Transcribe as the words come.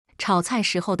炒菜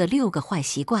时候的6个坏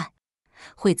习惯，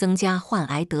会增加患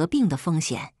癌得病的风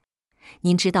险。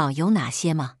您知道有哪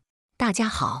些吗？大家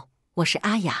好，我是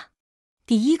阿雅。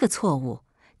第一个错误，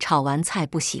炒完菜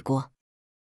不洗锅。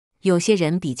有些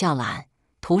人比较懒，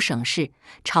图省事，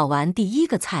炒完第一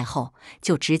个菜后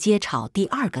就直接炒第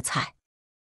二个菜。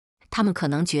他们可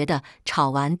能觉得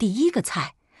炒完第一个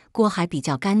菜，锅还比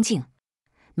较干净，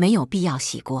没有必要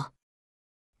洗锅。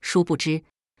殊不知，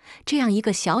这样一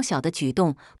个小小的举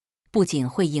动，不仅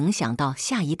会影响到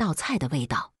下一道菜的味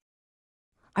道，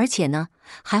而且呢，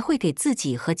还会给自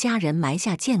己和家人埋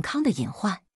下健康的隐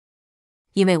患。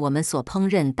因为我们所烹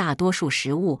饪大多数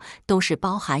食物都是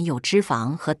包含有脂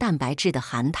肪和蛋白质的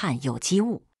含碳有机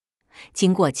物，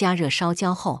经过加热烧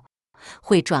焦后，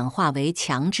会转化为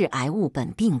强致癌物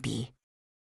苯并芘。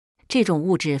这种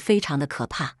物质非常的可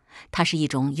怕，它是一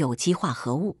种有机化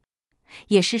合物，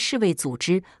也是世卫组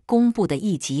织公布的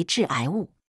一级致癌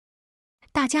物。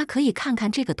大家可以看看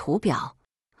这个图表，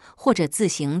或者自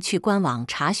行去官网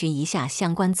查询一下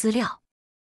相关资料。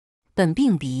苯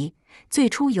并芘最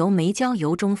初由煤焦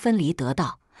油中分离得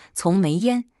到，从煤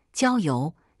烟、焦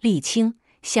油、沥青、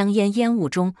香烟烟雾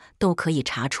中都可以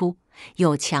查出，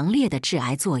有强烈的致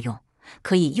癌作用，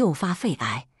可以诱发肺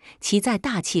癌。其在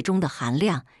大气中的含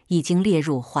量已经列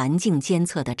入环境监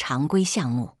测的常规项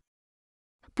目。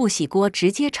不洗锅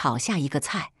直接炒下一个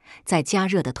菜，在加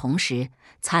热的同时，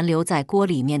残留在锅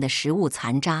里面的食物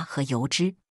残渣和油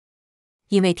脂，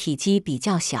因为体积比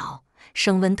较小，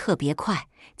升温特别快，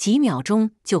几秒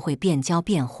钟就会变焦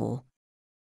变糊，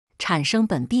产生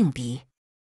苯并芘。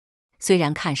虽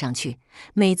然看上去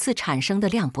每次产生的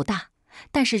量不大，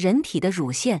但是人体的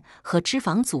乳腺和脂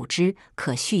肪组织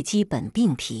可蓄积苯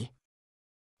并芘，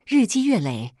日积月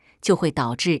累就会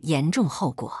导致严重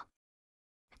后果。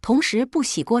同时，不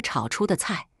洗锅炒出的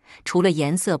菜，除了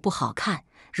颜色不好看、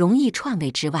容易串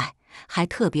味之外，还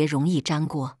特别容易粘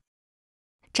锅。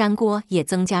粘锅也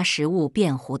增加食物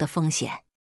变糊的风险。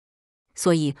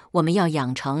所以我们要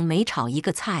养成每炒一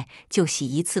个菜就洗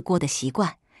一次锅的习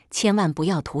惯，千万不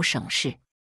要图省事。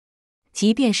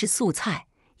即便是素菜，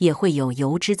也会有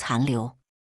油脂残留。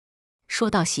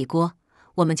说到洗锅，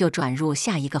我们就转入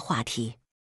下一个话题。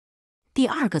第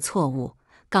二个错误，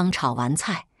刚炒完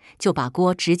菜就把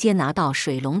锅直接拿到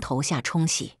水龙头下冲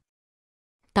洗。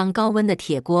当高温的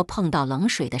铁锅碰到冷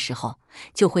水的时候，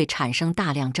就会产生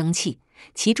大量蒸汽，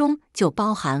其中就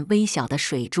包含微小的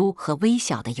水珠和微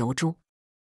小的油珠。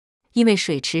因为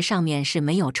水池上面是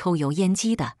没有抽油烟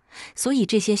机的，所以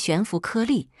这些悬浮颗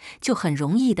粒就很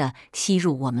容易地吸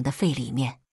入我们的肺里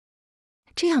面。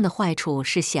这样的坏处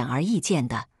是显而易见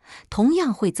的，同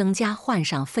样会增加患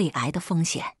上肺癌的风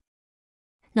险。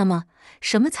那么，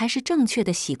什么才是正确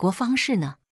的洗锅方式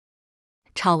呢？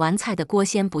炒完菜的锅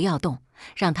先不要动，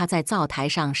让它在灶台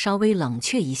上稍微冷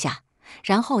却一下，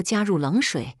然后加入冷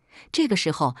水。这个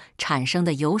时候产生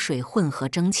的油水混合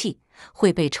蒸汽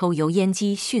会被抽油烟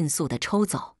机迅速地抽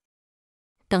走。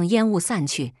等烟雾散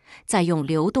去，再用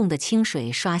流动的清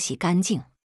水刷洗干净。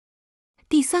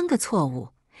第三个错误，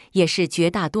也是绝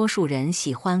大多数人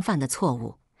喜欢犯的错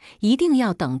误，一定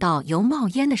要等到油冒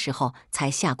烟的时候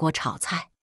才下锅炒菜。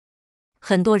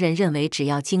很多人认为只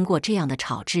要经过这样的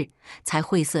炒制，才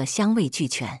会色香味俱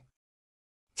全。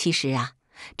其实啊，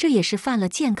这也是犯了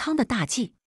健康的大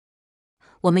忌。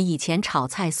我们以前炒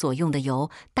菜所用的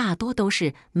油大多都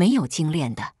是没有精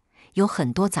炼的，有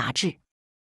很多杂质，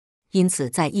因此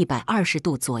在120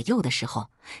度左右的时候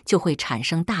就会产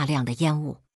生大量的烟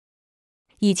雾。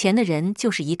以前的人就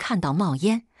是一看到冒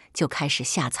烟就开始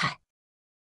下菜。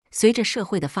随着社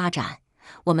会的发展，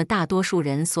我们大多数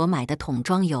人所买的桶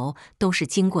装油都是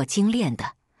经过精炼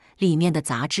的，里面的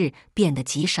杂质变得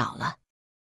极少了。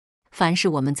凡是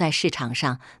我们在市场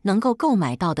上能够购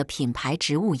买到的品牌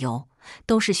植物油，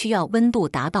都是需要温度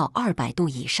达到200度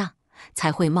以上，才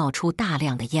会冒出大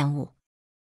量的烟雾。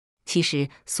其实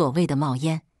所谓的冒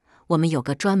烟，我们有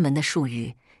个专门的术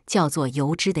语，叫做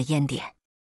油脂的烟点。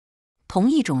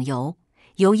同一种油，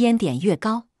油烟点越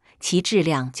高，其质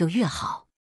量就越好。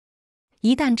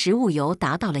一旦植物油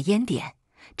达到了烟点，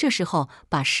这时候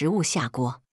把食物下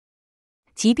锅，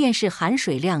即便是含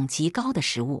水量极高的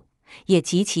食物，也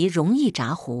极其容易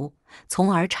炸糊，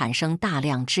从而产生大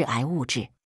量致癌物质。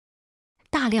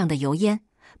大量的油烟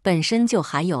本身就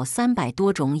含有300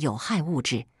多种有害物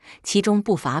质，其中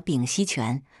不乏丙烯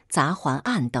醛、杂环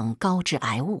胺等高致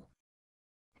癌物。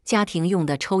家庭用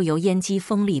的抽油烟机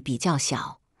风力比较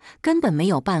小，根本没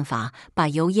有办法把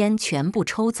油烟全部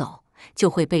抽走，就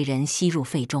会被人吸入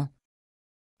肺中。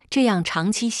这样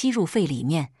长期吸入肺里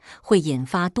面，会引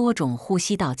发多种呼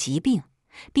吸道疾病，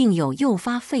并有诱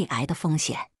发肺癌的风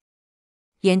险。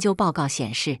研究报告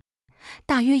显示，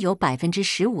大约有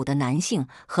15%的男性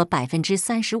和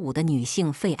35%的女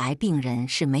性肺癌病人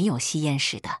是没有吸烟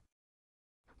史的。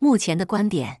目前的观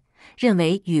点认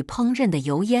为与烹饪的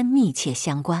油烟密切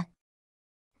相关，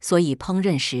所以烹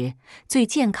饪时最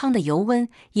健康的油温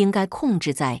应该控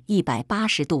制在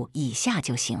180度以下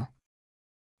就行。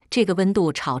这个温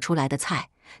度炒出来的菜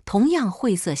同样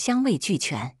晦涩香味俱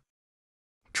全，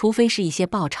除非是一些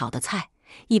爆炒的菜，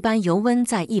一般油温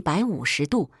在150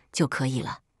度就可以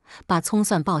了。把葱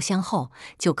蒜爆香后，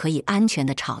就可以安全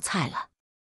的炒菜了。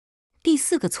第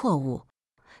4个错误，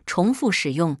重复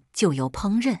使用旧油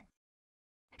烹饪。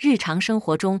日常生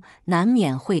活中难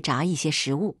免会炸一些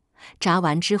食物，炸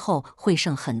完之后会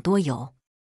剩很多油。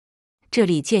这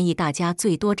里建议大家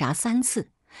最多炸3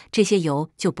次，这些油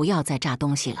就不要再炸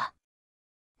东西了。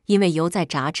因为油在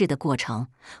炸制的过程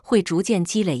会逐渐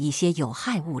积累一些有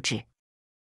害物质，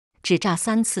只炸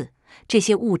3次，这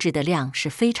些物质的量是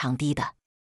非常低的。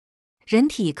人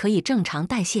体可以正常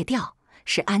代谢掉，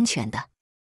是安全的。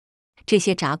这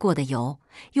些炸过的油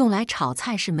用来炒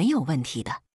菜是没有问题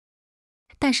的，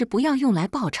但是不要用来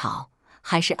爆炒，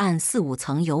还是按4、5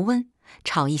层油温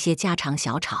炒一些家常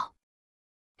小炒。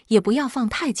也不要放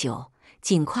太久，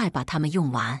尽快把它们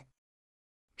用完。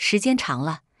时间长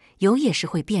了，油也是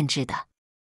会变质的。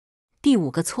第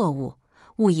5个错误，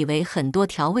误以为很多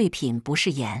调味品不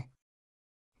是盐。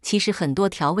其实很多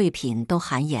调味品都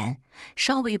含盐，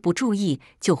稍微不注意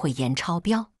就会盐超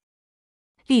标。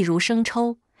例如生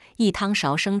抽，1汤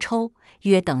勺生抽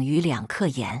约等于2克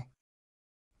盐，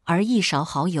而1勺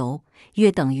蚝油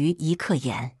约等于1克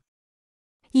盐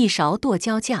，1勺剁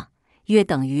椒酱约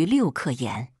等于6克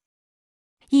盐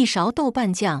，1勺豆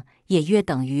瓣酱也约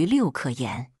等于6克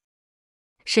盐。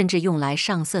甚至用来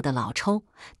上色的老抽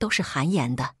都是含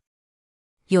盐的。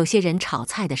有些人炒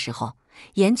菜的时候，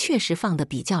盐确实放的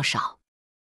比较少，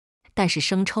但是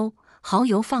生抽、蚝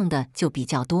油放的就比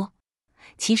较多，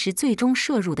其实最终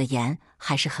摄入的盐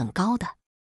还是很高的。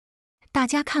大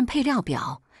家看配料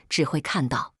表只会看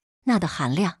到钠的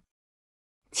含量，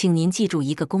请您记住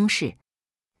一个公式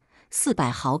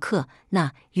：400毫克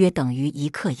钠约等于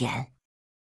1克盐。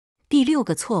第6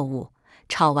个错误，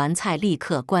炒完菜立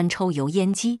刻关抽油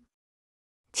烟机。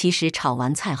其实炒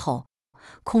完菜后，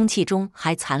空气中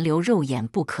还残留肉眼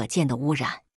不可见的污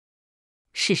染。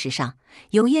事实上，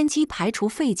油烟机排除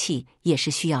废气也是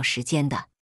需要时间的。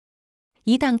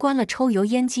一旦关了抽油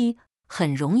烟机，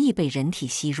很容易被人体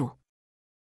吸入。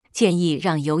建议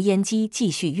让油烟机继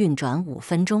续运转5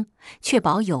分钟，确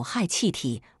保有害气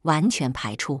体完全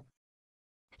排出。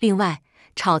另外，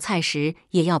炒菜时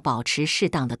也要保持适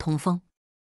当的通风。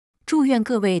祝愿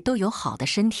各位都有好的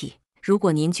身体。如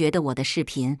果您觉得我的视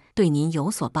频对您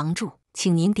有所帮助，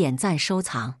请您点赞收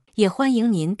藏，也欢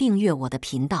迎您订阅我的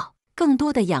频道，更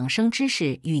多的养生知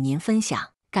识与您分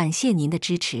享。感谢您的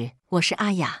支持，我是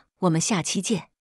阿雅，我们下期见。